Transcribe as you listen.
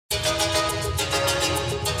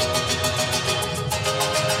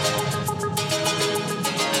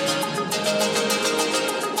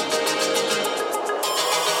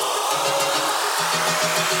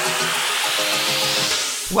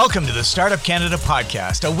Welcome to the Startup Canada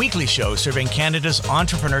podcast, a weekly show serving Canada's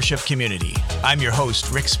entrepreneurship community. I'm your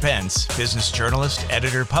host, Rick Spence, business journalist,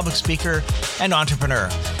 editor, public speaker, and entrepreneur.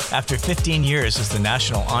 After 15 years as the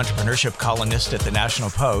national entrepreneurship columnist at the National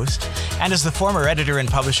Post, and as the former editor and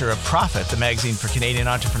publisher of Profit, the magazine for Canadian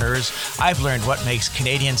entrepreneurs, I've learned what makes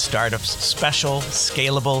Canadian startups special,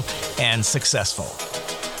 scalable, and successful.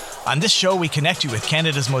 On this show, we connect you with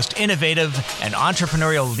Canada's most innovative and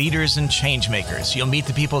entrepreneurial leaders and changemakers. You'll meet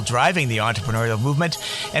the people driving the entrepreneurial movement,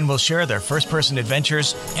 and we'll share their first-person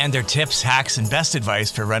adventures and their tips, hacks, and best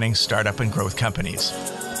advice for running startup and growth companies.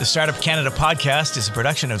 The Startup Canada podcast is a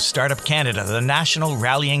production of Startup Canada, the national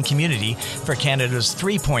rallying community for Canada's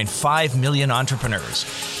 3.5 million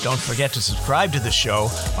entrepreneurs. Don't forget to subscribe to the show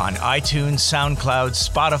on iTunes, SoundCloud,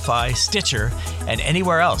 Spotify, Stitcher, and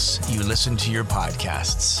anywhere else you listen to your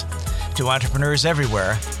podcasts. To entrepreneurs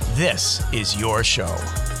everywhere, this is your show.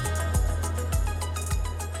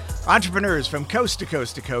 Entrepreneurs from coast to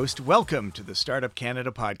coast to coast, welcome to the Startup Canada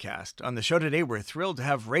podcast. On the show today, we're thrilled to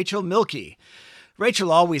have Rachel Mielke.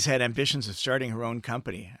 Rachel always had ambitions of starting her own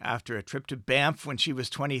company. After a trip to Banff when she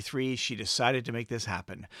was 23, she decided to make this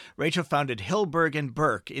happen. Rachel founded Hillberg &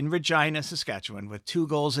 Burke in Regina, Saskatchewan, with two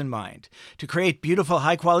goals in mind: to create beautiful,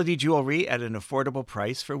 high-quality jewelry at an affordable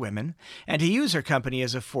price for women, and to use her company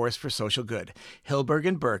as a force for social good.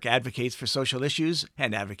 Hillberg & Burke advocates for social issues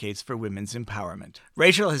and advocates for women's empowerment.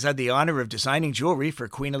 Rachel has had the honor of designing jewelry for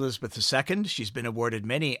Queen Elizabeth II. She's been awarded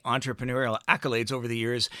many entrepreneurial accolades over the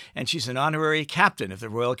years, and she's an honorary captain of the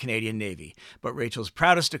Royal Canadian Navy. But Rachel's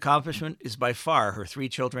proudest accomplishment is by far her 3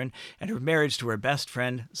 children and her marriage to her best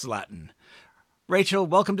friend, Zlatan. Rachel,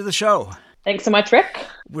 welcome to the show. Thanks so much, Rick.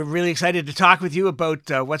 We're really excited to talk with you about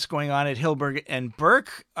what's going on at Hillberg &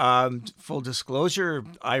 Burke. Full disclosure,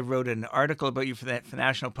 I wrote an article about you for the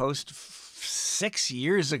National Post 6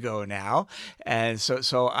 years ago now, and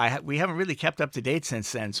so we haven't really kept up to date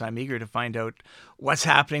since then, so I'm eager to find out what's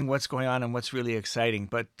happening, what's going on, and what's really exciting.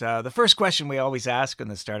 But the first question we always ask on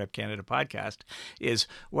the Startup Canada podcast is,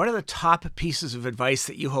 what are the top pieces of advice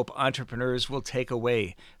that you hope entrepreneurs will take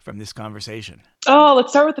away from this conversation? Oh, let's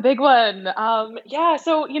start with the big one.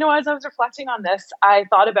 So, as I was reflecting on this, I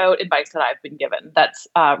thought about advice that I've been given that's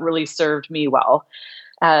really served me well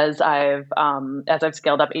as I've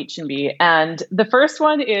scaled up H&B. And the first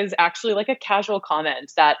one is actually like a casual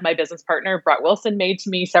comment that my business partner, Brett Wilson, made to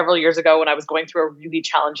me several years ago when I was going through a really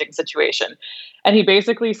challenging situation. And he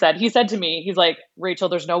basically said to me, he's like, Rachel,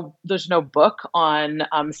 there's no book on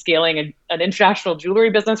scaling an international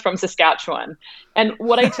jewelry business from Saskatchewan. And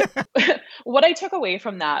what I took away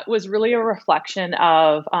from that was really a reflection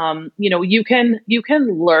of, you can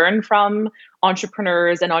learn from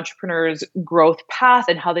entrepreneurs and entrepreneurs' growth path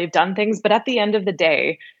and how they've done things. But at the end of the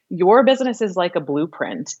day, your business is like a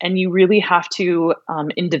blueprint, and you really have to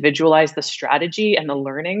individualize the strategy and the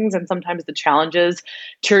learnings and sometimes the challenges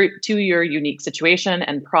to your unique situation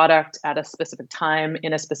and product at a specific time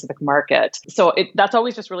in a specific market. So that's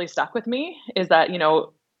always just really stuck with me, is that,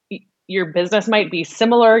 your business might be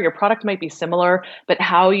similar, your product might be similar, but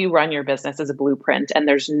how you run your business is a blueprint. And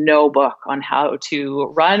there's no book on how to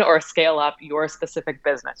run or scale up your specific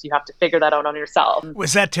business. You have to figure that out on yourself.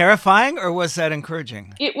 Was that terrifying or was that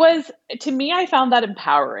encouraging? It was, to me, I found that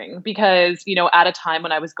empowering because, at a time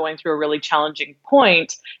when I was going through a really challenging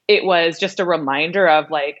point, it was just a reminder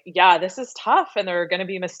of like, yeah, this is tough and there are going to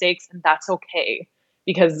be mistakes, and that's okay,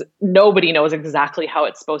 because nobody knows exactly how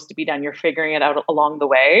it's supposed to be done. You're figuring it out along the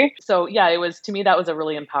way. So yeah, to me, that was a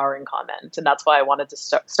really empowering comment. And that's why I wanted to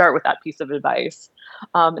start with that piece of advice.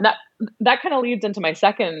 And that kind of leads into my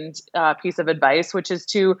second piece of advice, which is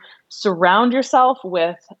to surround yourself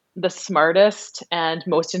with the smartest and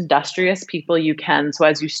most industrious people you can. So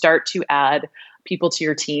as you start to add people to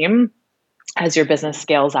your team, as your business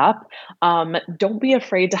scales up, don't be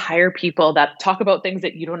afraid to hire people that talk about things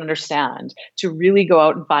that you don't understand, to really go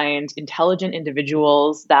out and find intelligent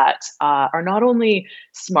individuals that are not only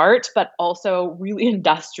smart, but also really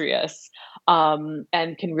industrious,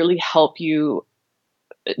 and can really help you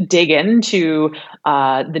dig into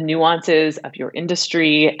the nuances of your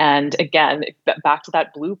industry. And again, back to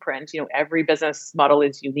that blueprint, every business model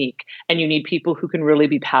is unique, and you need people who can really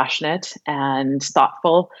be passionate and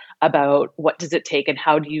thoughtful about what does it take and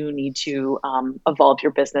how do you need to evolve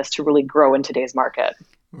your business to really grow in today's market.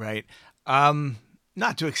 Right.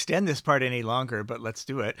 Not to extend this part any longer, but let's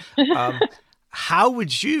do it. How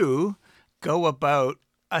would you go about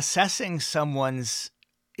assessing someone's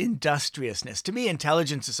industriousness? To me,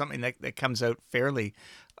 intelligence is something that comes out fairly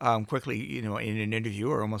quickly, in an interview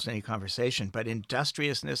or almost any conversation. But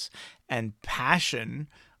industriousness and passion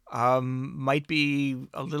might be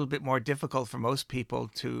a little bit more difficult for most people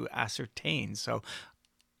to ascertain. So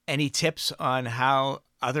any tips on how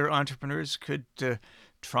other entrepreneurs could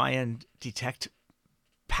try and detect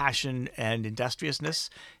passion and industriousness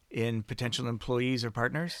in potential employees or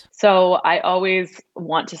partners? So I always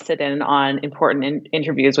want to sit in on important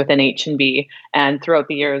interviews within H&B, and throughout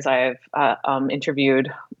the years, I've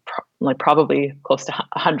interviewed probably close to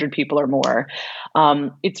 100 people or more.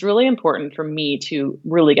 It's really important for me to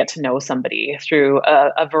really get to know somebody through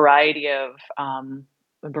a variety of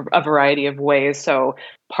ways. So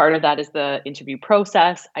part of that is the interview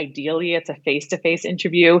process. Ideally, it's a face-to-face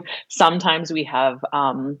interview. Sometimes we have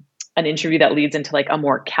an interview that leads into like a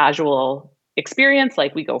more casual experience,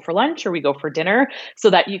 like we go for lunch or we go for dinner, so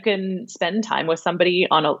that you can spend time with somebody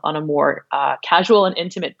on a more casual and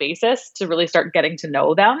intimate basis to really start getting to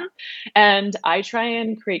know them. And I try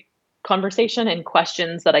and create conversation and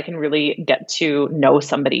questions that I can really get to know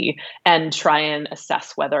somebody and try and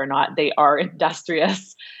assess whether or not they are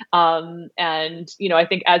industrious. And I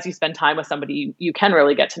think as you spend time with somebody, you can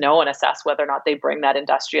really get to know and assess whether or not they bring that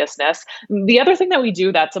industriousness. The other thing that we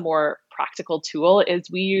do that's a more practical tool is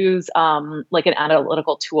we use like an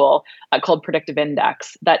analytical tool called Predictive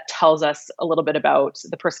Index that tells us a little bit about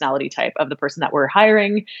the personality type of the person that we're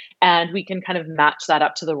hiring, and we can kind of match that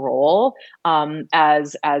up to the role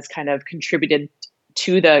as kind of contributed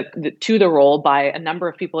to the role by a number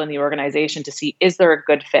of people in the organization to see, is there a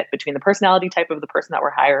good fit between the personality type of the person that we're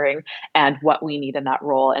hiring and what we need in that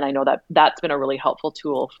role. And I know that that's been a really helpful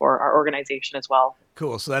tool for our organization as well.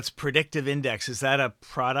 Cool. So that's Predictive Index. Is that a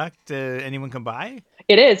product anyone can buy?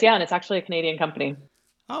 It is, yeah, and it's actually a Canadian company.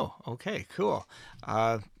 Oh, okay, cool.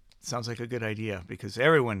 Sounds like a good idea, because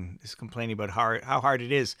everyone is complaining about how hard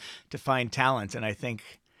it is to find talent. And I think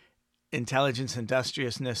intelligence,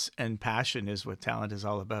 industriousness, and passion is what talent is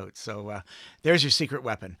all about. So there's your secret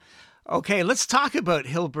weapon. Okay, let's talk about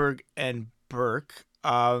Hilleberg and Berk.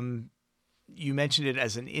 You mentioned it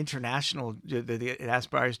as an international, it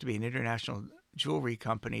aspires to be an international jewelry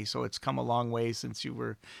company. So it's come a long way since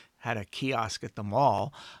you had a kiosk at the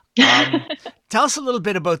mall. Tell us a little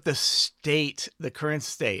bit about the current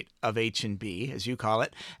state of H&B, as you call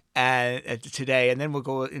it, today, and then we'll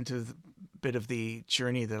go into bit of the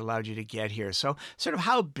journey that allowed you to get here. So sort of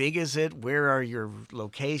how big is it? Where are your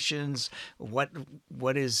locations? What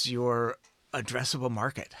is your addressable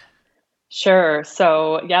market? Sure.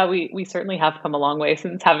 So yeah, we certainly have come a long way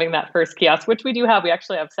since having that first kiosk, which we do have. We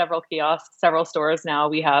actually have several kiosks, several stores now.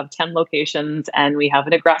 We have 10 locations, and we have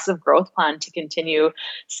an aggressive growth plan to continue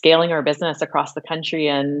scaling our business across the country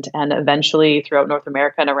and eventually throughout North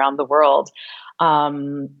America and around the world.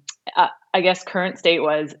 I guess current state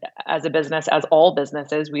was, as a business, as all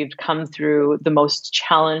businesses, we've come through the most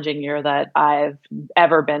challenging year that I've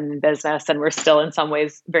ever been in business, and we're still in some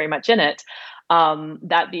ways very much in it.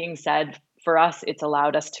 That being said, for us, it's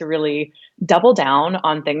allowed us to really double down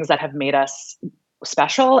on things that have made us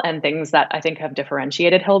special and things that I think have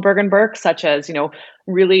differentiated Hilleberg and Berk, such as,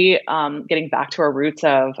 really getting back to our roots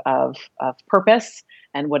of purpose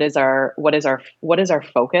and what is our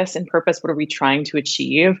focus and purpose. What are we trying to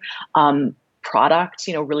achieve? Product,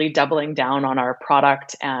 really doubling down on our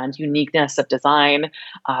product and uniqueness of design,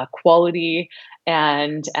 quality,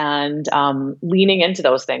 and leaning into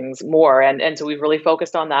those things more. And so we've really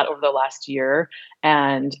focused on that over the last year.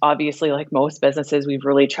 And obviously, like most businesses, we've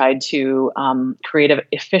really tried to create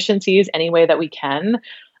efficiencies any way that we can.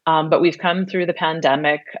 But we've come through the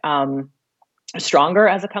pandemic stronger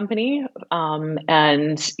as a company.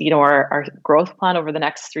 And our growth plan over the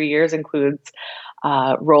next 3 years includes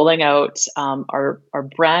rolling out our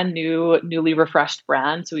newly refreshed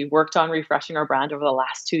brand. So we worked on refreshing our brand over the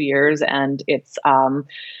last 2 years, and it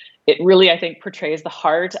really, I think, portrays the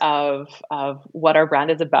heart of what our brand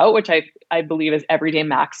is about, which I believe is everyday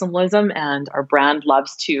maximalism. And our brand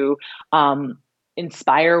loves to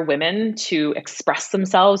inspire women to express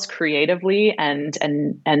themselves creatively and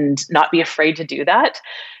not be afraid to do that.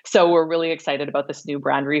 So we're really excited about this new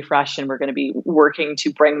brand refresh, and we're going to be working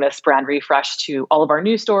to bring this brand refresh to all of our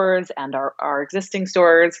new stores and our existing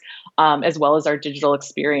stores, as well as our digital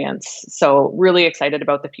experience. So really excited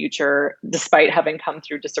about the future, despite having come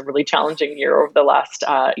through just a really challenging year over the last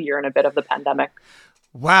year and a bit of the pandemic.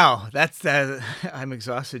 Wow, that's I'm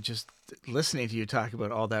exhausted just listening to you talk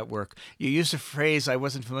about all that work. You used a phrase I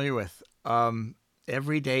wasn't familiar with.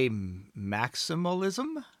 Everyday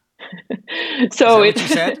maximalism? So is that what you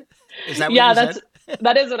said? Is that what yeah, you said?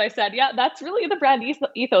 That is what I said. Yeah, that's really the brand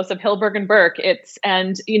ethos of Hilberg and Berk.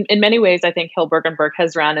 And in many ways, I think Hilberg and Berk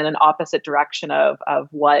has ran in an opposite direction of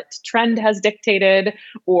what trend has dictated,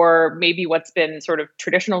 or maybe what's been sort of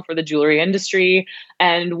traditional for the jewelry industry.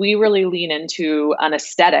 And we really lean into an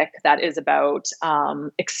aesthetic that is about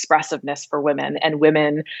expressiveness for women, and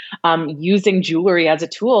women using jewelry as a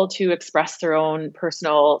tool to express their own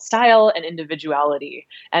personal style and individuality.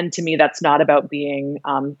 And to me, that's not about being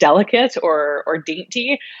delicate or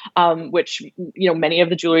dainty, which many of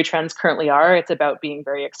the jewelry trends currently are. It's about being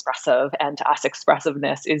very expressive, and to us,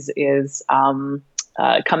 expressiveness is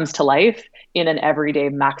comes to life in an everyday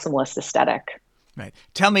maximalist aesthetic. Right.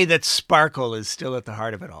 Tell me that sparkle is still at the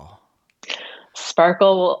heart of it all.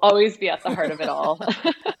 Sparkle will always be at the heart of it all.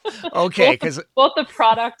 Okay, because both the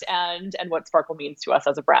product and what sparkle means to us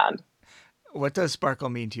as a brand. what does sparkle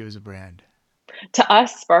mean to you as a brand? To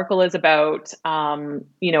us, sparkle is about,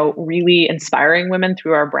 really inspiring women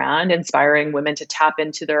through our brand, inspiring women to tap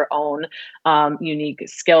into their own unique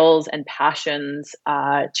skills and passions,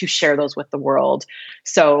 to share those with the world.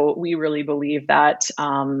 So we really believe that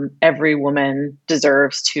every woman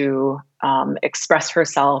deserves to express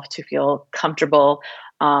herself, to feel comfortable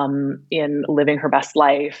in living her best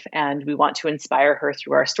life. And we want to inspire her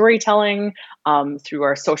through our storytelling, through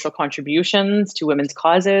our social contributions to women's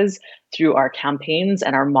causes, through our campaigns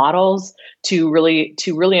and our models, to really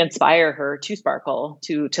inspire her to sparkle,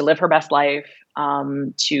 to live her best life,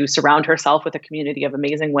 to surround herself with a community of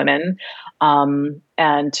amazing women,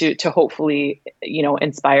 and to hopefully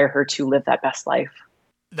inspire her to live that best life.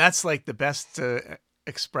 That's like the best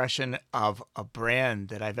expression of a brand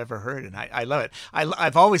that I've ever heard, and I love it.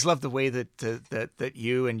 I've always loved the way that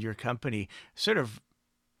you and your company sort of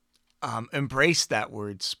embraced that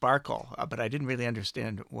word sparkle, but I didn't really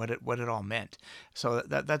understand what it all meant. So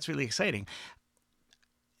that's really exciting.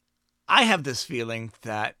 I have this feeling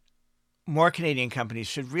that more Canadian companies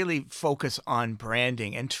should really focus on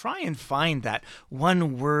branding and try and find that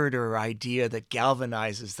one word or idea that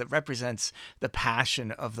galvanizes, that represents the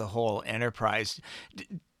passion of the whole enterprise.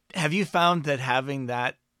 Have you found that having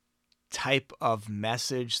that type of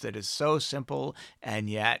message that is so simple and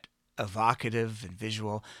yet evocative and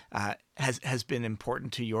visual has been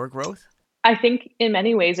important to your growth? I think in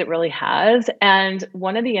many ways it really has. And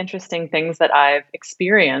one of the interesting things that I've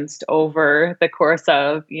experienced over the course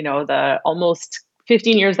of, the almost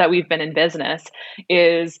 15 years that we've been in business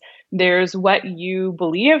is there's what you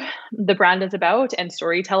believe the brand is about and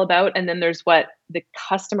storytell about, and then there's what the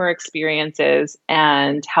customer experience is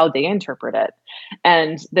and how they interpret it.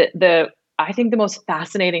 And the I think the most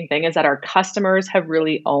fascinating thing is that our customers have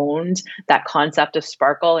really owned that concept of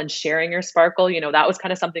sparkle and sharing your sparkle. That was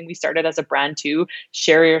kind of something we started as a brand too.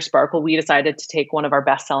 Share your sparkle. We decided to take one of our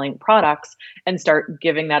best selling products and start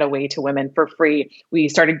giving that away to women for free. We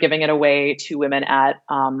started giving it away to women at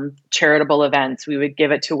charitable events. We would give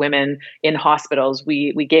it to women in hospitals.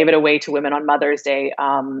 We gave it away to women on Mother's Day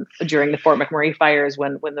during the Fort McMurray fires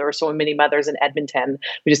when there were so many mothers in Edmonton.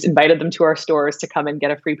 We just invited them to our stores to come and get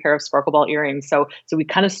a free pair of Sparkle Ball earrings. So we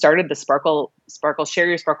kind of started the sparkle share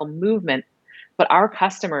your sparkle movement, but our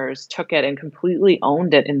customers took it and completely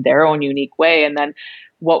owned it in their own unique way. And then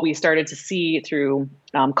what we started to see through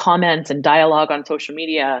comments and dialogue on social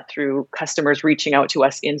media, through customers reaching out to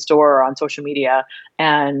us in store or on social media,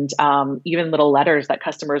 and even little letters that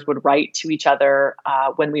customers would write to each other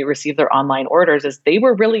when we received their online orders, is they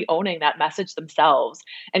were really owning that message themselves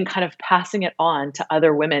and kind of passing it on to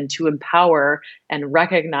other women to empower and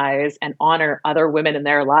recognize and honor other women in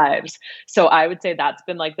their lives. So I would say that's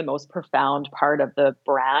been like the most profound part of the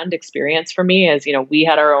brand experience for me is, we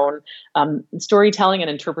had our own storytelling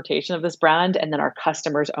and interpretation of this brand, and then our customers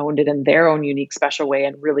owned it in their own unique special way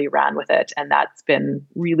and really ran with it. And that's been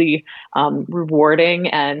really rewarding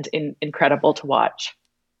and incredible to watch.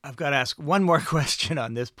 I've got to ask one more question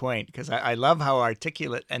on this point, because I love how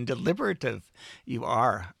articulate and deliberative you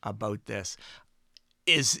are about this.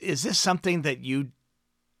 Is this something that you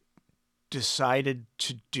decided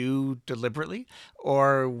to do deliberately,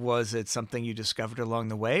 or was it something you discovered along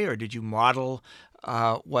the way, or did you model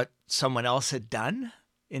what someone else had done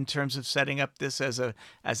in terms of setting up this as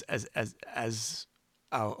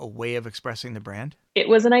a way of expressing the brand? It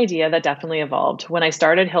was an idea that definitely evolved. When I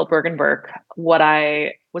started Hilberg and Berk, what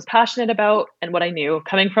I was passionate about and what I knew,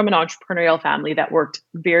 coming from an entrepreneurial family that worked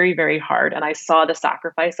very, very hard, and I saw the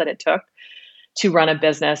sacrifice that it took to run a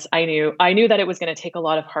business, I knew that it was going to take a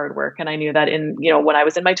lot of hard work. And I knew that when I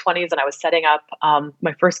was in my 20s and I was setting up,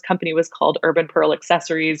 my first company was called Urban Pearl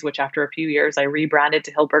Accessories, which after a few years I rebranded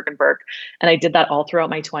to Hilberg and Berk. And I did that all throughout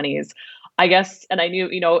my 20s. I guess, and I knew,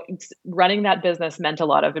 running that business meant a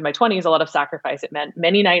lot of, in my 20s, a lot of sacrifice. It meant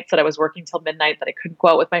many nights that I was working till midnight, that I couldn't go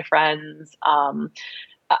out with my friends.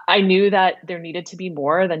 I knew that there needed to be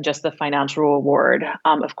more than just the financial reward.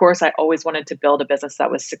 Of course, I always wanted to build a business that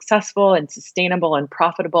was successful and sustainable and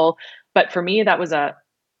profitable. But for me, that was a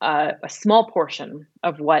small portion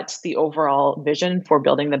of what the overall vision for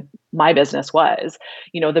building my business was.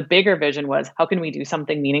 The bigger vision was, how can we do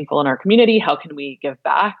something meaningful in our community? How can we give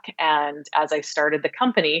back? And as I started the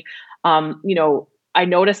company, I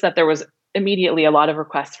noticed that there was immediately a lot of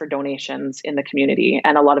requests for donations in the community,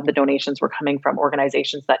 and a lot of the donations were coming from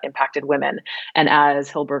organizations that impacted women. And as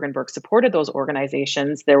Hillberg and Berk supported those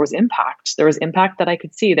organizations, there was impact. There was impact that I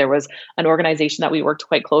could see. There was an organization that we worked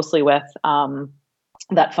quite closely with,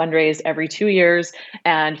 that fundraise every 2 years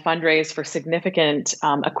and fundraise for significant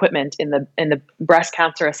equipment in the breast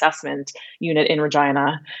cancer assessment unit in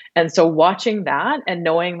Regina. And so watching that and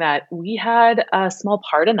knowing that we had a small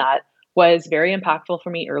part in that was very impactful for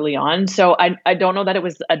me early on. So I don't know that it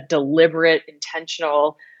was a deliberate,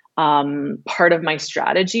 intentional part of my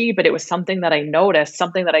strategy, but it was something that I noticed,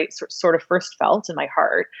 something that I sort of first felt in my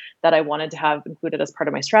heart that I wanted to have included as part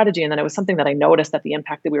of my strategy. And then it was something that I noticed, that the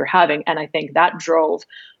impact that we were having. And I think that drove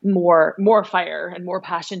more fire and more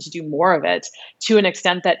passion to do more of it, to an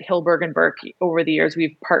extent that Hillberg and Berk, over the years,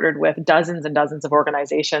 we've partnered with dozens and dozens of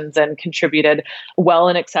organizations and contributed well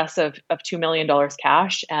in excess of $2 million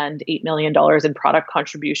cash and $8 million in product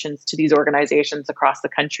contributions to these organizations across the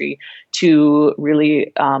country, to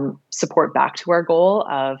really support back to our goal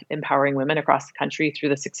of empowering women across the country through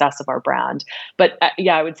the success of our brand. But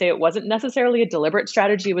yeah, I would say it wasn't necessarily a deliberate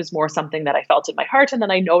strategy. It was more something that I felt in my heart. And then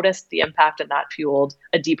I noticed the impact, and that fueled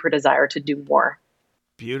a deeper desire to do more.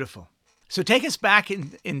 Beautiful. So take us back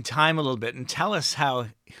in time a little bit and tell us how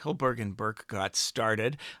Hillberg and Berk got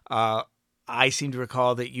started. I seem to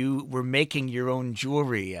recall that you were making your own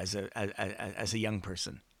jewelry as a young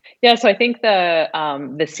person. Yeah, so I think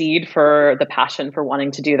the seed for the passion for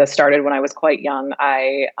wanting to do this started when I was quite young.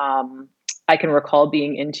 I can recall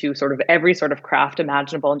being into sort of every sort of craft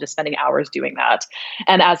imaginable and just spending hours doing that.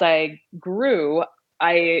 And as I grew,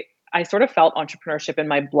 I sort of felt entrepreneurship in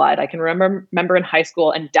my blood. I can remember in high school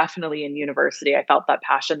and definitely in university, I felt that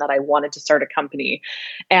passion that I wanted to start a company.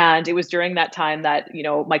 And it was during that time that,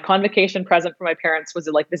 my convocation present for my parents was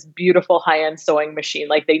like this beautiful high-end sewing machine.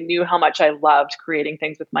 Like, they knew how much I loved creating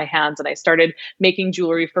things with my hands. And I started making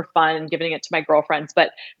jewelry for fun and giving it to my girlfriends.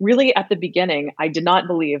 But really, at the beginning, I did not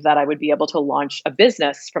believe that I would be able to launch a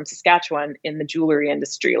business from Saskatchewan in the jewelry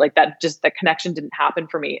industry. Like, that connection didn't happen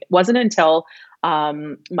for me. It wasn't until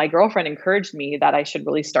my girlfriend encouraged me that I should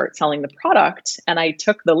really start selling the product. And I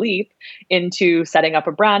took the leap into setting up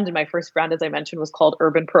a brand. And my first brand, as I mentioned, was called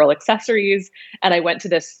Urban Pearl Accessories. And I went to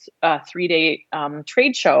this 3-day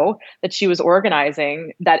trade show that she was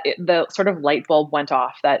organizing, that the sort of light bulb went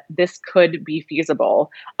off that this could be feasible.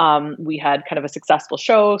 We had kind of a successful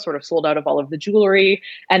show, sort of sold out of all of the jewelry.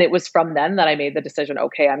 And it was from then that I made the decision,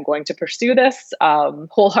 okay, I'm going to pursue this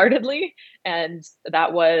wholeheartedly. And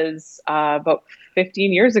that was about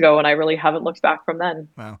 15 years ago, and I really haven't looked back from then.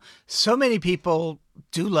 Wow. So many people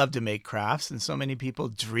do love to make crafts, and so many people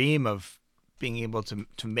dream of being able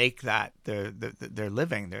to make that their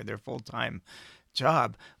living, their full-time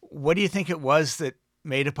job. What do you think it was that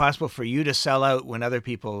made it possible for you to sell out when other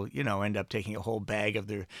people, end up taking a whole bag of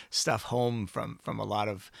their stuff home from a lot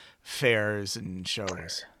of fairs and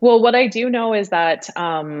shows? Well, what I do know is that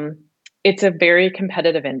it's a very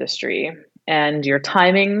competitive industry, and your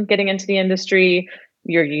timing getting into the industry,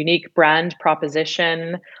 your unique brand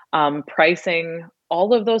proposition, pricing,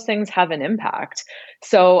 all of those things have an impact.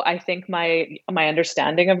 So I think my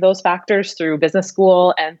understanding of those factors through business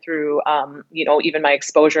school and through even my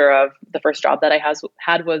exposure of the first job that I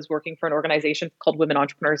had was working for an organization called Women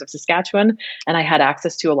Entrepreneurs of Saskatchewan, and I had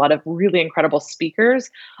access to a lot of really incredible speakers.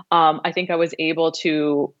 I think I was able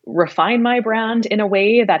to refine my brand in a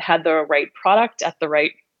way that had the right product at the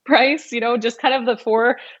right price. Just kind of the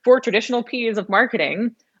four traditional P's of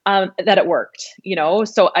marketing, that it worked.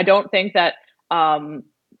 So I don't think that.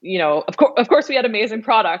 Of course we had amazing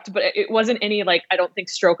product, but it wasn't any, I don't think,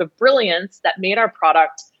 stroke of brilliance that made our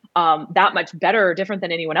product that much better or different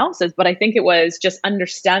than anyone else's. But I think it was just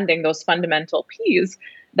understanding those fundamental P's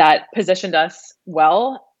that positioned us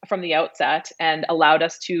well from the outset and allowed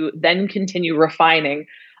us to then continue refining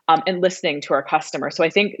and listening to our customers. So I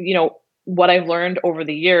think, what I've learned over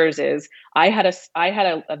the years is I had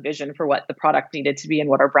a vision for what the product needed to be and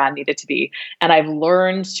what our brand needed to be. And I've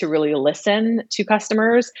learned to really listen to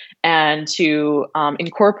customers and to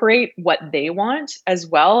incorporate what they want, as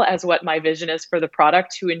well as what my vision is for the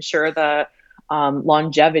product, to ensure the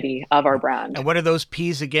longevity of our brand. And what are those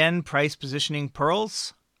P's again? Price, positioning,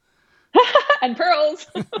 pearls? And pearls.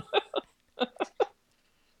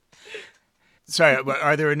 Sorry,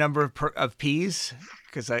 are there a number of P's?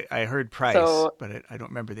 Because I heard price, So but I don't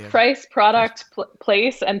remember the other. price, product,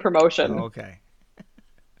 place, and promotion. Oh, okay.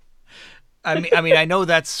 I know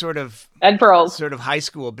that's and pearls. sort of high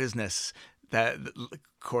school business, that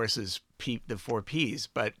courses the 4 P's,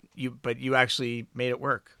 but you actually made it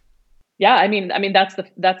work. Yeah, that's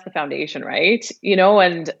the foundation, right?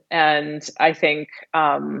 And I think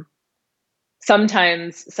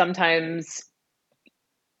sometimes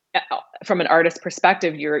from an artist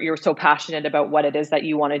perspective, you're so passionate about what it is that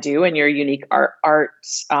you want to do and your unique art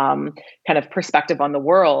kind of perspective on the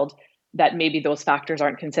world, that maybe those factors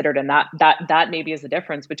aren't considered, and that maybe is the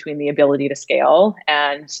difference between the ability to scale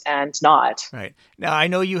and not. Right. Now, I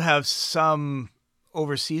know you have some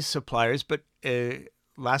overseas suppliers, but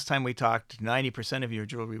last time we talked, 90% of your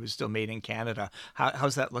jewelry was still made in Canada.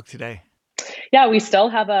 How's that look today? Yeah, we still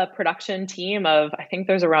have a production team of, I think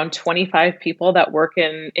there's around 25 people that work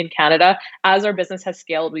in Canada. As our business has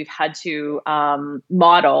scaled, we've had to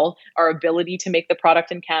model our ability to make the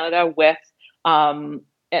product in Canada with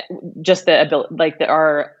just the ability,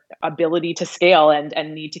 our ability to scale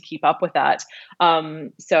and need to keep up with that.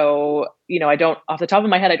 So, I don't, off the top of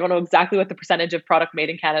my head, I don't know exactly what the percentage of product made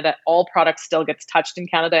in Canada. All product still gets touched in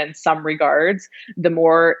Canada in some regards. The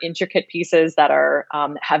more intricate pieces that are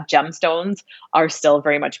have gemstones are still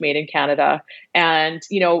very much made in Canada. And,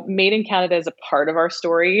 made in Canada is a part of our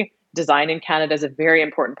story. Design in Canada is a very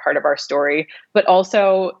important part of our story. But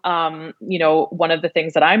also, one of the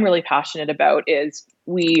things that I'm really passionate about is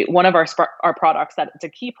one of our products, that it's a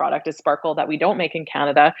key product, is Sparkle, that we don't make in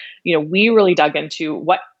Canada. We really dug into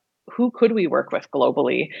who could we work with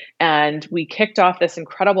globally, and we kicked off this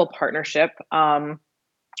incredible partnership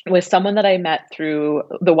with someone that I met through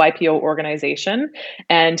the YPO organization.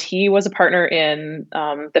 And he was a partner in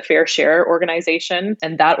the Fair Share organization.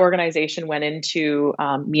 And that organization went into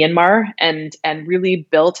Myanmar and really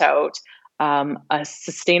built out a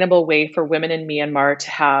sustainable way for women in Myanmar to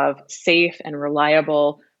have safe and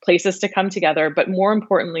reliable places to come together, but more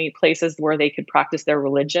importantly, places where they could practice their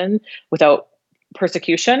religion without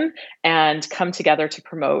persecution and come together to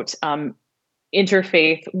promote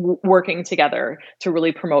interfaith working together to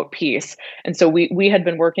really promote peace. And so we had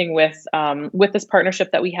been working with this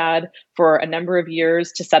partnership that we had for a number of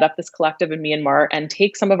years to set up this collective in Myanmar and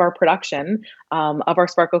take some of our production of our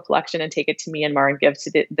Sparkle collection and take it to Myanmar and give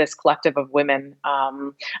to this collective of women.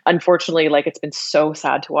 Unfortunately, it's been so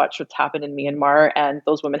sad to watch what's happened in Myanmar, and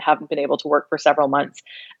those women haven't been able to work for several months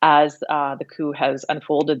as the coup has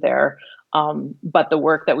unfolded there. But the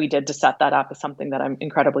work that we did to set that up is something that I'm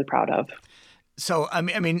incredibly proud of. So,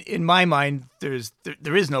 in my mind, there is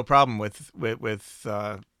no problem with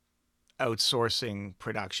outsourcing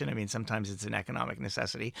production. Sometimes it's an economic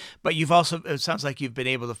necessity, but it sounds like you've been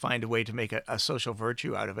able to find a way to make a social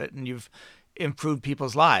virtue out of it, and you've improved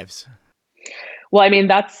people's lives. Well,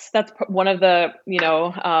 that's one of the,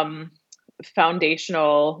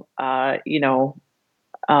 foundational,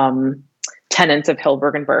 tenets of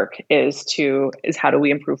Hillberg & Berk is how do we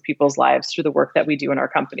improve people's lives through the work that we do in our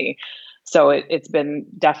company. So it's been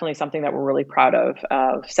definitely something that we're really proud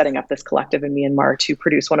of setting up this collective in Myanmar to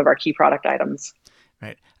produce one of our key product items.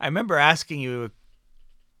 Right. I remember asking you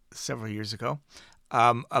several years ago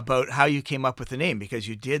about how you came up with the name, because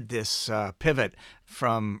you did this pivot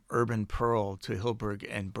from Urban Pearl to Hillberg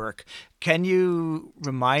 & Berk. Can you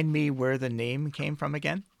remind me where the name came from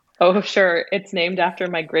again? Oh, sure. It's named after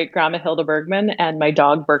my great-grandma Hilda Bergman and my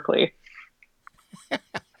dog Berkeley.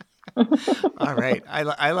 All right. I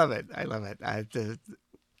love it. I love it. I have to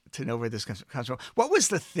know where this comes from. What was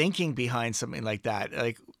the thinking behind something like that?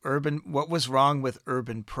 What was wrong with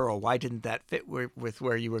Urban Pearl? Why didn't that fit with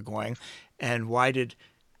where you were going? And why did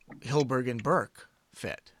Hillberg & Berk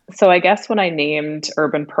fit? So I guess when I named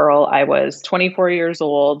Urban Pearl, I was 24 years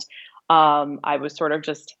old. I was sort of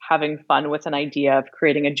just having fun with an idea of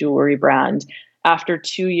creating a jewelry brand. After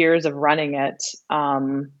 2 years of running it,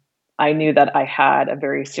 I knew that I had a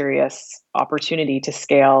very serious opportunity to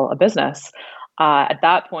scale a business. At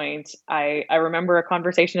that point, I remember a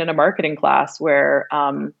conversation in a marketing class where,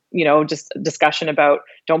 just a discussion about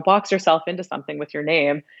don't box yourself into something with your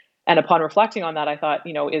name. And upon reflecting on that, I thought,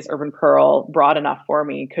 is Urban Pearl broad enough for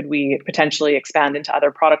me? Could we potentially expand into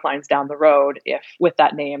other product lines down the road with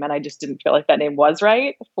that name? And I just didn't feel like that name was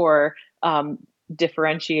right for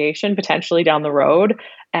differentiation potentially down the road.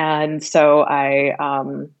 And so I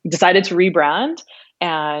decided to rebrand.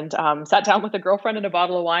 and sat down with a girlfriend and a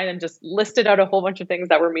bottle of wine and just listed out a whole bunch of things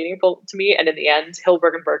that were meaningful to me. And in the end,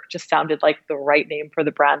 Hilberg and Berk just sounded like the right name for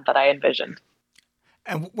the brand that I envisioned.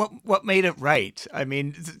 And what made it right? I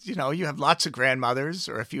mean, you have lots of grandmothers,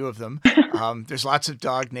 or a few of them. There's lots of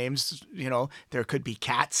dog names. There could be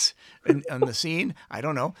cats on the scene. I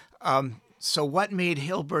don't know. So what made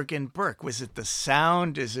Hilberg and Berk? Was it the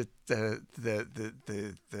sound? Is it the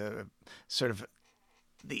sort of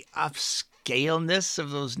the upscaleness of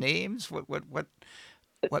those names? What made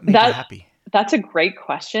you happy? That's a great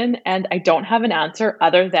question, and I don't have an answer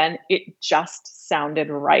other than it just sounded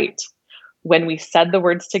right. When we said the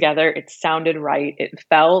words together, it sounded right. It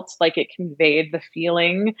felt like it conveyed the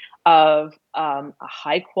feeling of a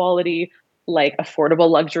high quality, like affordable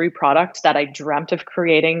luxury product that I dreamt of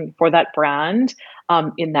creating for that brand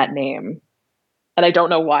in that name. And I don't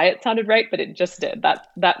know why it sounded right, but it just did.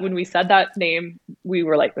 That when we said that name, we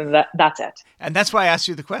were like, that's it. And that's why I asked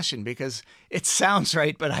you the question, because it sounds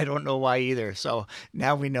right, but I don't know why either. So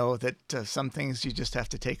now we know that some things you just have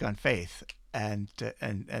to take on faith, and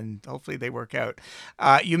hopefully they work out.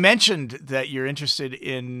 You mentioned that you're interested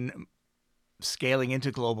in scaling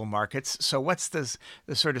into global markets. So what's the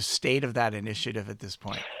sort of state of that initiative at this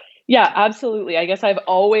point? Yeah, absolutely. I guess I've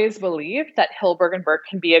always believed that Hilberg and Berk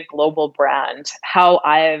can be a global brand. How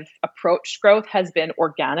I've approached growth has been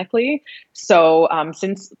organically. So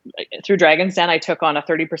since through Dragon's Den, I took on a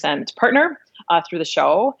 30% partner through the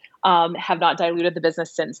show. Have not diluted the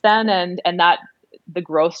business since then, and that the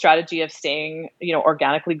growth strategy of staying,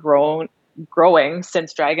 organically growing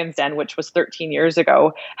since Dragon's Den, which was 13 years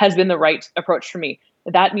ago, has been the right approach for me.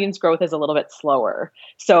 That means growth is a little bit slower.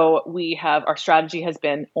 So our strategy has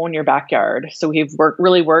been own your backyard. So we've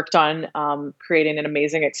really worked on creating an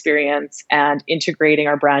amazing experience and integrating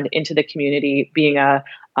our brand into the community, being a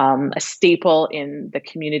staple in the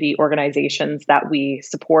community organizations that we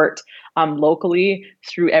support locally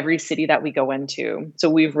through every city that we go into. So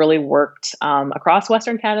we've really worked across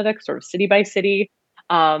Western Canada, sort of city by city,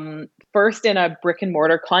 first in a brick and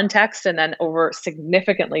mortar context, and then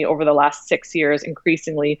significantly over the last 6 years,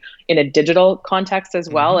 increasingly in a digital context as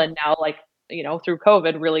well. And now, through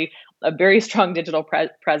COVID, really a very strong digital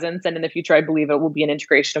presence. And in the future, I believe it will be an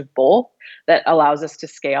integration of both that allows us to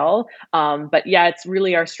scale. But yeah, it's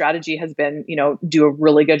really our strategy has been, do a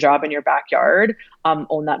really good job in your backyard,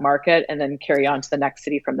 own that market, and then carry on to the next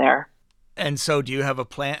city from there. And so do you have a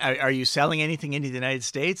plan? Are you selling anything into the United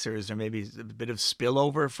States, or is there maybe a bit of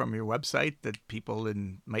spillover from your website that people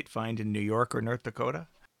might find in New York or North Dakota?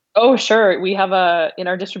 Oh, sure. We have in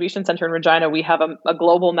our distribution center in Regina, we have a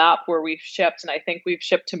global map where we've shipped, and I think we've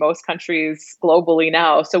shipped to most countries globally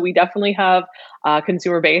now. So we definitely have a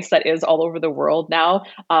consumer base that is all over the world now.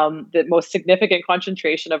 The most significant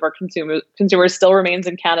concentration of our consumers still remains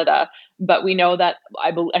in Canada, but we know that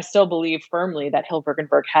I still believe firmly that Hilberg and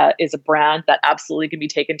Berk is a brand that absolutely can be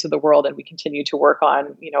taken to the world, and we continue to work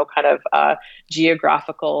on, kind of a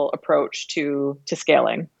geographical approach to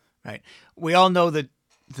scaling. Right. We all know that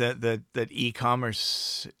that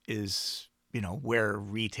e-commerce is, where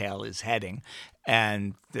retail is heading,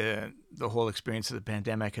 and the whole experience of the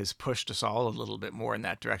pandemic has pushed us all a little bit more in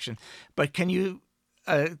that direction. But can you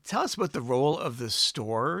tell us about the role of the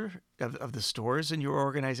store of the stores in your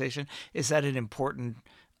organization? Is that an important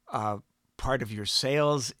part of your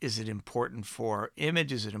sales? Is it important for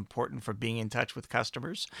image? Is it important for being in touch with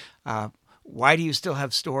customers? Why do you still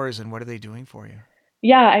have stores, and what are they doing for you?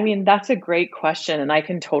 Yeah, I mean, that's a great question. And I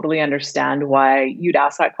can totally understand why you'd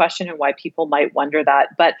ask that question and why people might wonder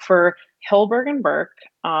that. But for Hilberg and Berk,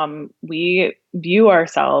 we view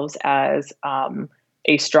ourselves as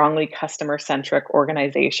a strongly customer centric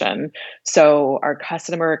organization. So our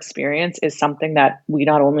customer experience is something that we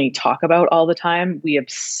not only talk about all the time, we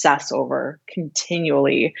obsess over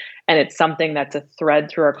continually. And it's something that's a thread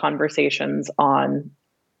through our conversations on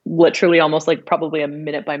literally almost like probably a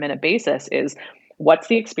minute by minute basis is what's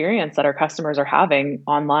the experience that our customers are having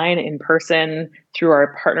online, in person, through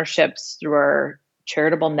our partnerships, through our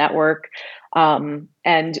charitable network.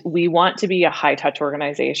 And we want to be a high touch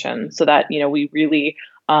organization so that, we really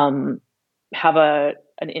have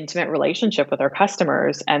an intimate relationship with our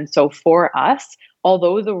customers. And so for us,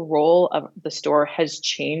 although the role of the store has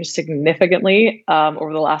changed significantly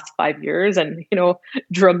over the last 5 years, and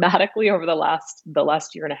dramatically over the last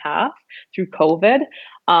year and a half through COVID,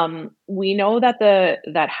 we know that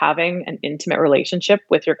that having an intimate relationship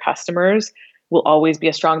with your customers will always be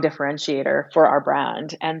a strong differentiator for our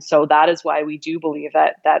brand. And so that is why we do believe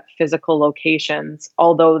that physical locations,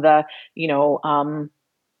 although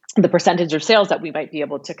the percentage of sales that we might be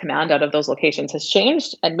able to command out of those locations has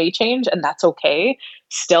changed and may change, and that's okay.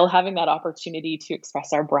 Still having that opportunity to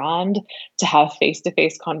express our brand, to have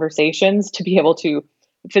face-to-face conversations, to be able to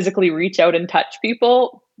physically reach out and touch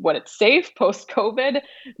people when it's safe post COVID,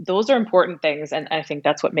 those are important things. And I think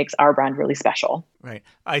that's what makes our brand really special. Right.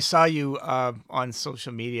 I saw you on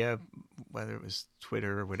social media, whether it was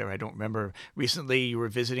Twitter or whatever, I don't remember. Recently, you were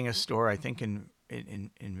visiting a store, I think in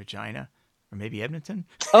Regina or maybe Edmonton.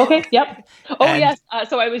 Okay. Yep. Oh, And yes.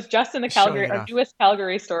 So I was just in the showing Calgary, it our off. newest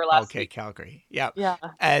Calgary store last Okay, week. Calgary. Yeah. Yeah.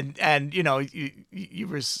 And you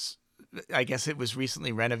were I guess it was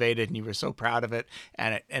recently renovated and you were so proud of it,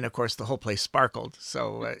 and of course the whole place sparkled.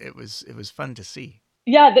 So it was fun to see.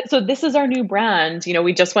 Yeah, so this is our new brand.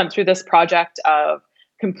 We just went through this project of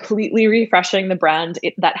completely refreshing the brand.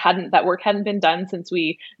 That work hadn't been done since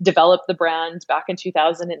we developed the brand back in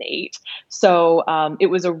 2008. So it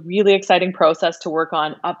was a really exciting process to work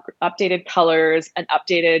on updated colors and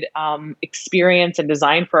updated experience and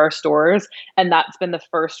design for our stores. And that's been the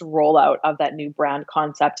first rollout of that new brand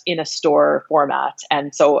concept in a store format.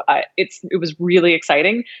 And so it was really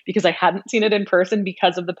exciting because I hadn't seen it in person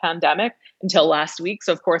because of the pandemic until last week.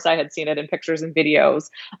 So of course I had seen it in pictures and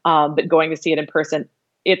videos, but going to see it in person,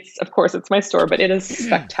 it's my store, but it is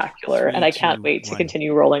spectacular. Three, And I can't two, wait to one.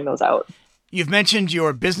 continue rolling those out. You've mentioned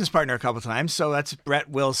your business partner a couple of times, so that's Brett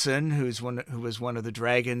Wilson, who was one of the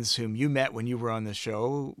Dragons whom you met when you were on the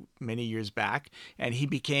show many years back, and he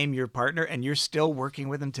became your partner, and you're still working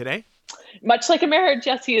with him today. Much like a marriage,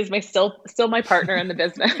 yes, he is still my partner in the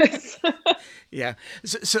business. Yeah.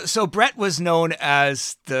 So Brett was known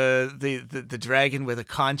as the dragon with a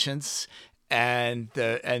conscience, and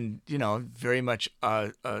very much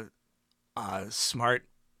a smart,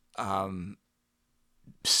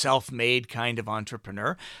 self-made kind of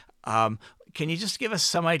entrepreneur. Can you just give us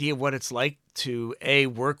some idea of what it's like to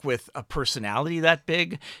work with a personality that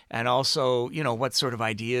big, and also what sort of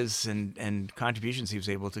ideas and contributions he was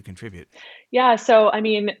able to contribute? Yeah, so I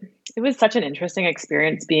mean, it was such an interesting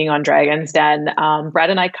experience being on Dragon's Den. Brett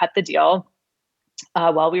and I cut the deal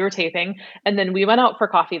while we were taping, and then we went out for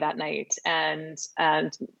coffee that night. And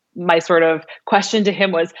my sort of question to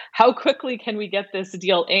him was, how quickly can we get this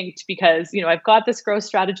deal inked? Because I've got this growth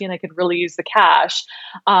strategy, and I could really use the cash.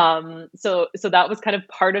 So that was kind of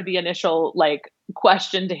part of the initial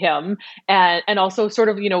question to him, and also sort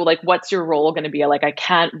of what's your role going to be? Like, I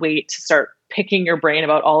can't wait to start picking your brain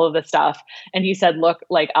about all of this stuff. And he said, look,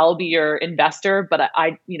 I'll be your investor, but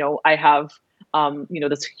I have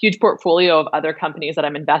this huge portfolio of other companies that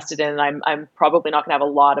I'm invested in. And I'm probably not going to have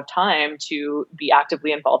a lot of time to be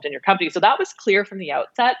actively involved in your company. So that was clear from the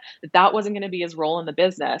outset that wasn't going to be his role in the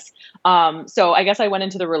business. So I guess I went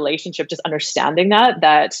into the relationship just understanding that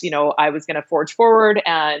I was going to forge forward,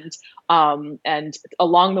 and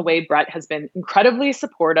along the way, Brett has been incredibly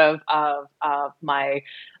supportive of my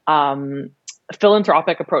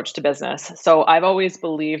philanthropic approach to business. So I've always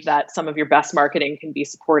believed that some of your best marketing can be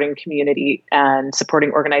supporting community and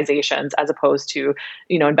supporting organizations, as opposed to,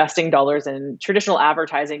 investing dollars in traditional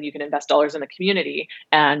advertising. You can invest dollars in the community,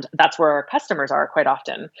 and that's where our customers are quite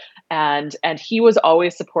often. And he was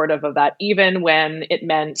always supportive of that, even when it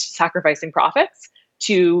meant sacrificing profits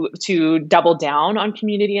to double down on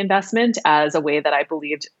community investment as a way that I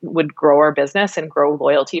believed would grow our business and grow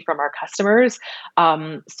loyalty from our customers.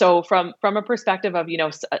 So from a perspective of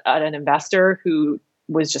an investor who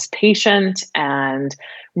was just patient and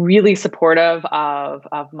really supportive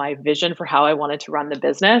of my vision for how I wanted to run the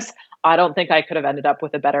business, I don't think I could have ended up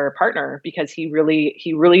with a better partner, because he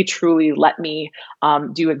really truly let me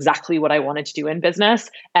do exactly what I wanted to do in business,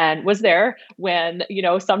 and was there when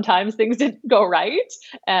sometimes things didn't go right,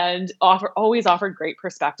 and always offered great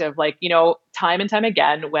perspective. Time and time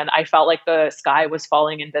again, when I felt like the sky was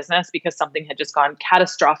falling in business because something had just gone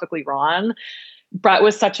catastrophically wrong, Brett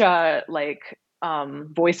was such a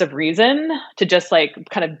voice of reason to just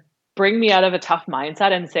kind of bring me out of a tough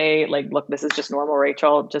mindset and say, look, this is just normal,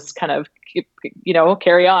 Rachel. Just kind of keep,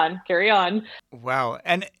 carry on. Wow.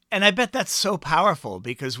 And I bet that's so powerful,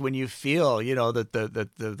 because when you feel, that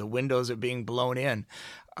the windows are being blown in,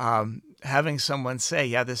 having someone say,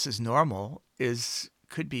 yeah, this is normal,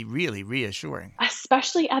 could be really reassuring.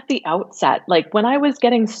 Especially at the outset. When I was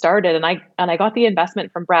getting started and I got the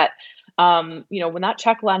investment from Brett, when that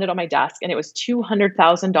check landed on my desk and it was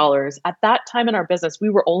 $200,000, at that time in our business, we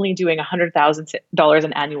were only doing $100,000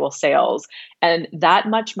 in annual sales. And that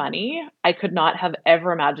much money, I could not have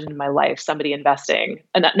ever imagined in my life somebody investing.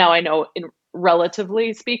 And now I know, in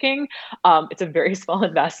relatively speaking, it's a very small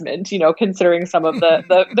investment, considering some of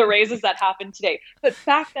the raises that happened today. But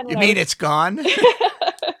back then, You mean it's gone?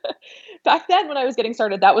 back then when I was getting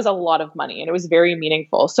started, that was a lot of money and it was very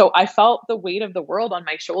meaningful. So I felt the weight of the world on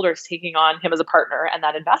my shoulders taking on him as a partner and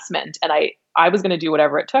that investment. And I was going to do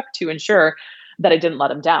whatever it took to ensure that I didn't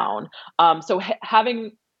let him down.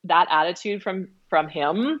 Having that attitude from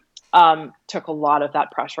him took a lot of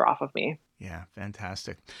that pressure off of me. Yeah,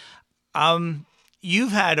 fantastic.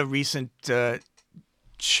 You've had a recent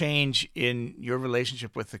change in your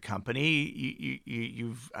relationship with the company.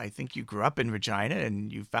 I think you grew up in Regina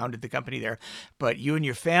and you founded the company there, but you and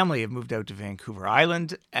your family have moved out to Vancouver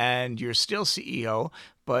Island and you're still CEO,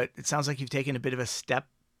 but it sounds like you've taken a bit of a step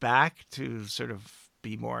back to sort of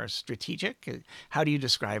be more strategic. How do you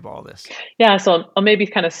describe all this? Yeah, so I'll maybe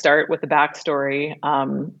kind of start with the backstory.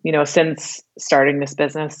 Since starting this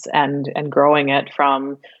business and growing it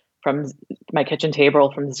from my kitchen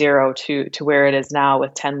table from zero to where it is now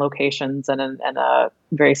with 10 locations and a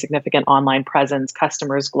very significant online presence,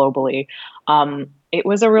 customers globally. It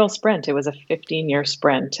was a real sprint. It was a 15-year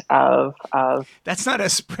sprint of That's not a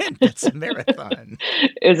sprint, that's a marathon.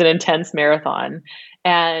 It was an intense marathon.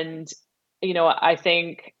 And I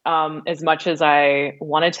think as much as I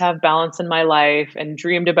wanted to have balance in my life and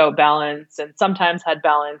dreamed about balance and sometimes had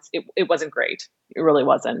balance, it wasn't great. It really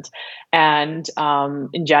wasn't. And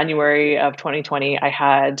in January of 2020, I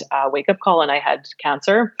had a wake-up call and I had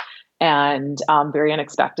cancer, and very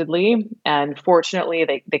unexpectedly. And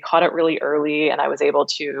fortunately, they caught it really early, and I was able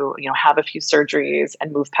to have a few surgeries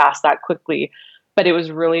and move past that quickly. But it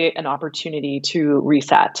was really an opportunity to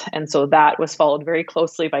reset. And so that was followed very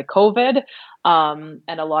closely by COVID, and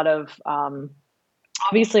a lot of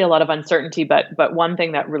obviously a lot of uncertainty, but one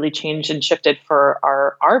thing that really changed and shifted for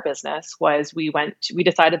our business was we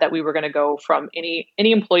decided that we were going to go from any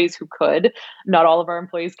employees who could. Not all of our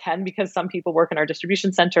employees can, because some people work in our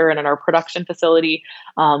distribution center and in our production facility,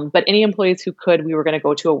 but any employees who could, we were going to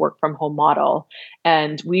go to a work from home model.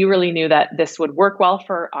 And we really knew that this would work well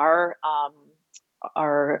for our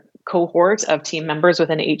cohort of team members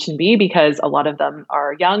within H&B, because a lot of them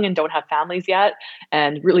are young and don't have families yet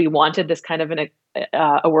and really wanted this kind of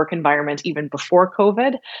a work environment even before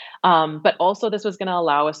COVID. But also this was going to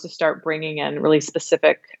allow us to start bringing in really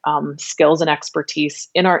specific skills and expertise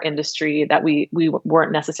in our industry that we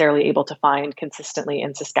weren't necessarily able to find consistently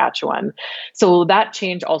in Saskatchewan. So that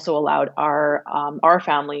change also allowed our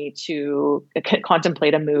family to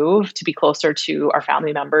contemplate a move to be closer to our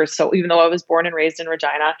family members. So even though I was born and raised in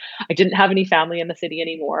Regina, I didn't have any family in the city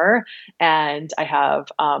anymore. And I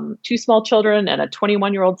have 2 small children and a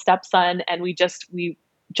 21-year-old stepson. And we just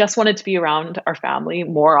wanted to be around our family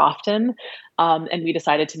more often. And we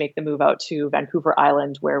decided to make the move out to Vancouver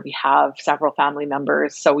Island, where we have several family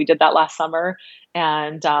members. So we did that last summer.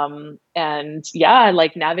 And yeah,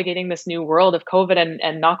 like navigating this new world of COVID,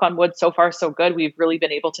 and knock on wood, so far so good. We've really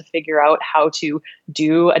been able to figure out how to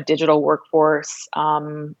do a digital workforce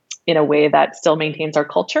in a way that still maintains our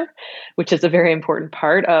culture, which is a very important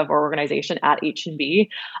part of our organization at H&B.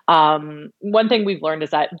 One thing we've learned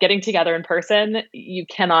is that getting together in person, you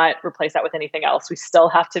cannot replace that with anything else. We still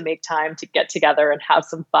have to make time to get together and have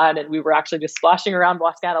some fun. And we were actually just splashing around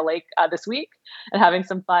Wascana Lake this week and having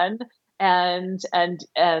some fun. And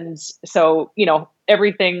so,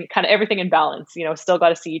 everything in balance, still got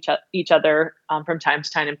to see each other from time to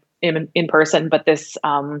time in person, but this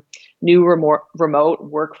new remote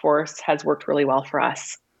workforce has worked really well for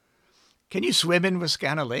us. Can you swim in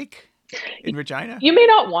Wascana Lake in Regina? You may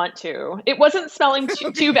not want to. It wasn't smelling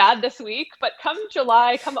too bad this week, but come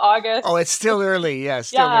July, come August. Oh, it's still early. Yeah,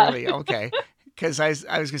 still early. Okay. Because I was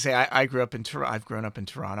going to say, I've grown up in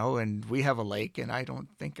Toronto, and we have a lake, and I don't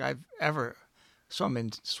think I've ever swum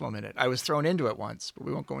in it. I was thrown into it once, but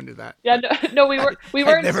we won't go into that. Yeah, no, we weren't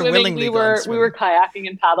swimming. We were kayaking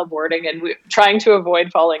and paddleboarding, and trying to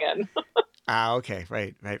avoid falling in. Okay,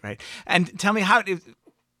 right. And tell me, how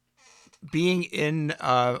being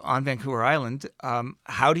on Vancouver Island,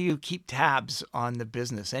 how do you keep tabs on the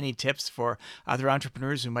business? Any tips for other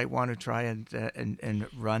entrepreneurs who might want to try and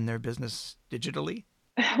run their business digitally?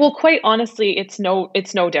 Well, quite honestly, it's no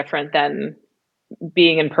different than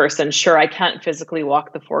being in person. Sure, I can't physically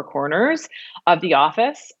walk the 4 corners of the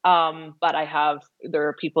office, but there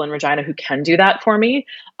are people in Regina who can do that for me.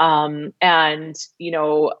 And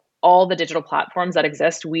all the digital platforms that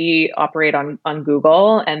exist, we operate on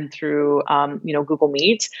Google and through Google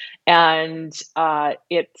Meet, and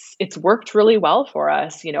it's worked really well for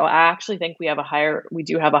us. I actually think we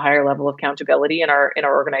do have a higher level of accountability in our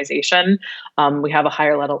organization. We have a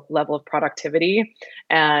higher level of productivity,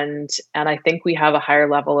 and I think we have a higher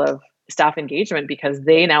level of staff engagement, because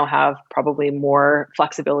they now have probably more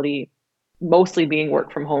flexibility, mostly being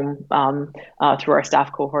work from home through our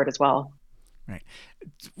staff cohort as well. Right.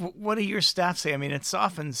 What do your staff say? I mean, it's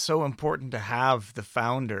often so important to have the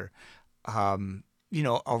founder,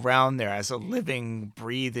 around there as a living,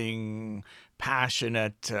 breathing,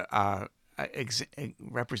 passionate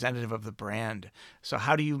representative of the brand. So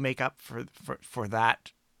how do you make up for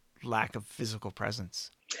that lack of physical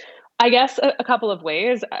presence? I guess a couple of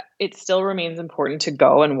ways. It still remains important to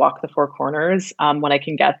go and walk the four corners when I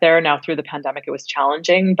can get there. Now, through the pandemic, it was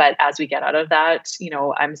challenging, but as we get out of that,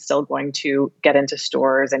 I'm still going to get into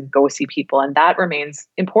stores and go see people, and that remains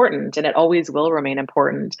important, and it always will remain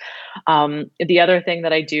important. The other thing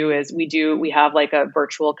that I do is we have like a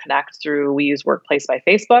virtual connect through. We use Workplace by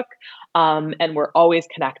Facebook. And we're always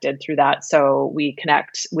connected through that. So we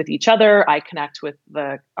connect with each other. I connect with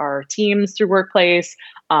our teams through Workplace.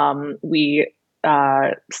 We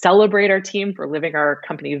celebrate our team for living our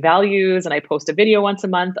company values, and I post a video once a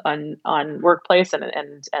month on Workplace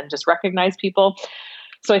and just recognize people.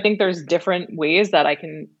 So I think there's different ways that I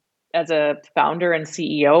can, as a founder and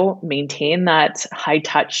CEO, maintain that high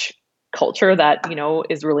touch culture that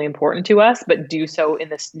is really important to us, but do so in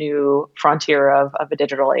this new frontier of a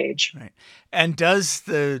digital age. Right. And does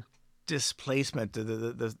the displacement,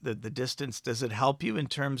 the distance, does it help you in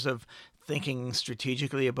terms of thinking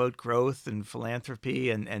strategically about growth and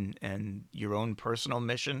philanthropy and your own personal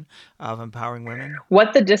mission of empowering women?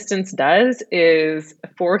 What the distance does is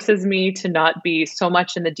forces me to not be so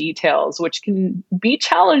much in the details, which can be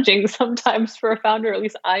challenging sometimes for a founder. At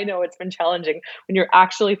least I know it's been challenging. When you're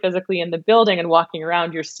actually physically in the building and walking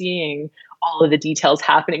around, you're seeing all of the details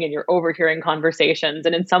happening and you're overhearing conversations.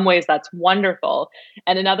 And in some ways that's wonderful.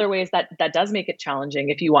 And in other ways that does make it challenging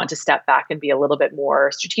if you want to step back and be a little bit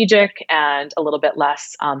more strategic and a little bit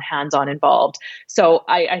less hands-on involved. So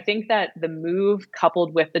I think that the move,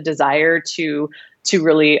 coupled with the desire to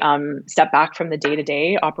really step back from the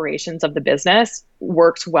day-to-day operations of the business,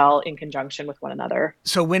 works well in conjunction with one another.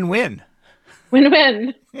 So win-win.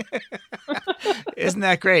 Win-win. Isn't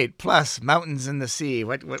that great? Plus mountains and the sea.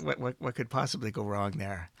 What could possibly go wrong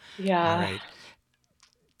there? Yeah. All right.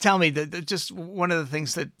 Tell me, just one of the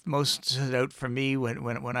things that most stood out for me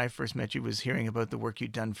when I first met you was hearing about the work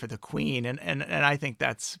you'd done for the Queen, and I think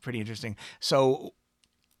that's pretty interesting. So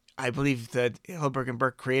I believe that Hilleberg &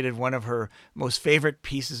 Berk created one of her most favorite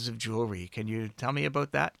pieces of jewelry. Can you tell me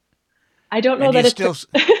about that? I don't know And that it's still,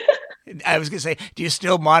 I was going to say, do you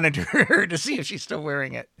still monitor her to see if she's still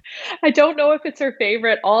wearing it? I don't know if it's her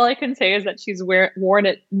favorite. All I can say is that she's worn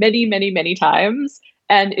it many, many, many times.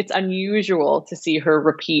 And it's unusual to see her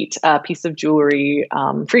repeat a piece of jewelry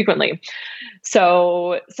frequently.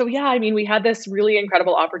 So yeah, I mean, we had this really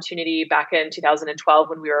incredible opportunity back in 2012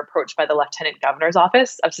 when we were approached by the Lieutenant Governor's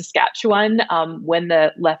Office of Saskatchewan, when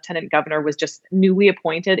the Lieutenant Governor was just newly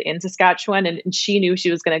appointed in Saskatchewan, and she knew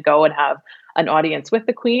she was going to go and have an audience with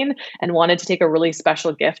the Queen and wanted to take a really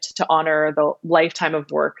special gift to honor the lifetime of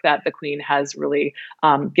work that the Queen has really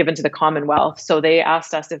given to the Commonwealth. So they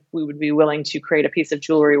asked us if we would be willing to create a piece of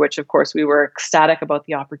jewelry, which of course we were ecstatic about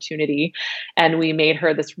the opportunity. And we made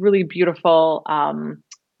her this really beautiful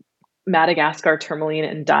Madagascar tourmaline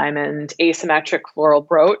and diamond asymmetric floral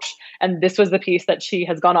brooch. And this was the piece that she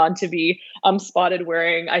has gone on to be spotted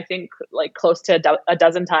wearing, I think, like close to a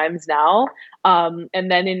dozen times now.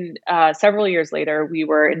 And then in several years later, we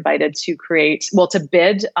were invited to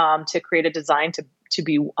bid to create a design to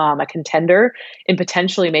be a contender in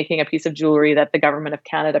potentially making a piece of jewelry that the government of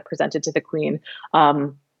Canada presented to the Queen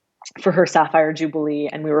for her Sapphire Jubilee.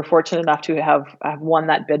 And we were fortunate enough to have won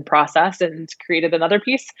that bid process and created another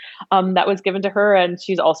piece that was given to her. And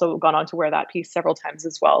she's also gone on to wear that piece several times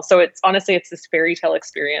as well. So it's this fairy tale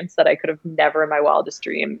experience that I could have never in my wildest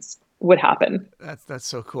dreams would happen. That's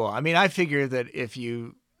so cool. I mean, I figure that if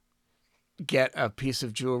you get a piece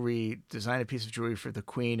of jewelry, design a piece of jewelry for the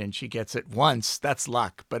Queen, and she gets it once, that's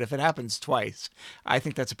luck. But if it happens twice, I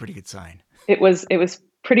think that's a pretty good sign. It was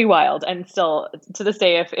pretty wild. And still to this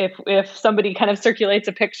day, if somebody kind of circulates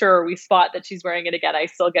a picture or we spot that she's wearing it again, I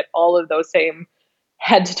still get all of those same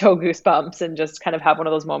head to toe goosebumps and just kind of have one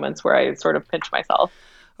of those moments where I sort of pinch myself.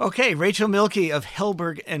 Okay, Rachel Mielke of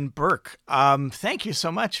Hilleberg & Berk. Thank you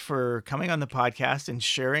so much for coming on the podcast and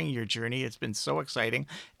sharing your journey. It's been so exciting.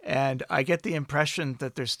 And I get the impression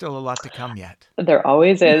that there's still a lot to come yet. There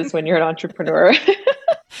always is when you're an entrepreneur.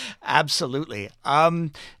 Absolutely.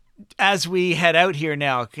 As we head out here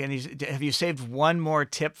now, have you saved one more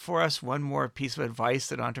tip for us, one more piece of advice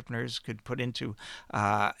that entrepreneurs could put into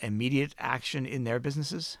immediate action in their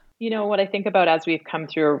businesses? You know, what I think about as we've come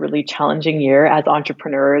through a really challenging year as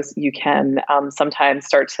entrepreneurs, you can sometimes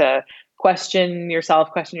start to question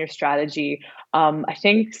yourself, question your strategy. I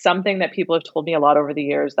think something that people have told me a lot over the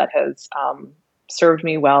years that has served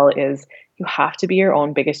me well is you have to be your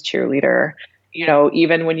own biggest cheerleader.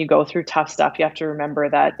 Even when you go through tough stuff, you have to remember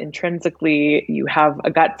that intrinsically you have a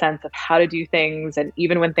gut sense of how to do things. And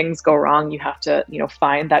even when things go wrong, you have to,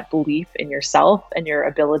 find that belief in yourself and your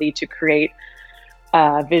ability to create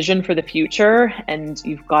a vision for the future. And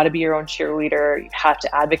you've got to be your own cheerleader. You have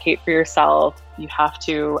to advocate for yourself. You have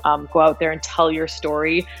to go out there and tell your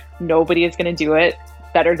story. Nobody is going to do it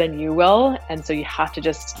better than you will. And so you have to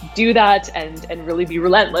just do that and really be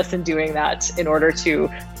relentless in doing that in order to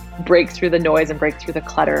break through the noise and break through the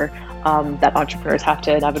clutter that entrepreneurs have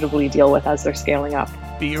to inevitably deal with as they're scaling up.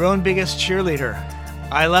 Be your own biggest cheerleader.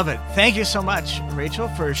 I love it. Thank you so much, Rachel,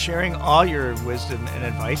 for sharing all your wisdom and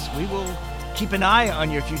advice. We will keep an eye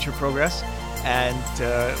on your future progress and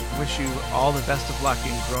wish you all the best of luck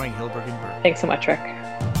in growing Hilberg & Berg. Thanks so much, Rick.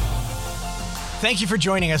 Thank you for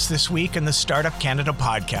joining us this week in the Startup Canada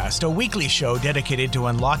podcast, a weekly show dedicated to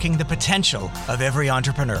unlocking the potential of every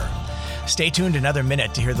entrepreneur. Stay tuned another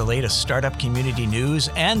minute to hear the latest startup community news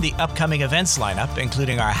and the upcoming events lineup,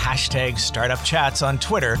 including our hashtag Startup Chats on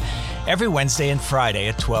Twitter every Wednesday and Friday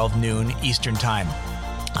at 12 noon Eastern Time.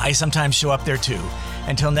 I sometimes show up there too.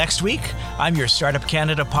 Until next week, I'm your Startup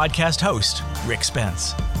Canada podcast host, Rick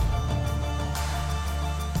Spence.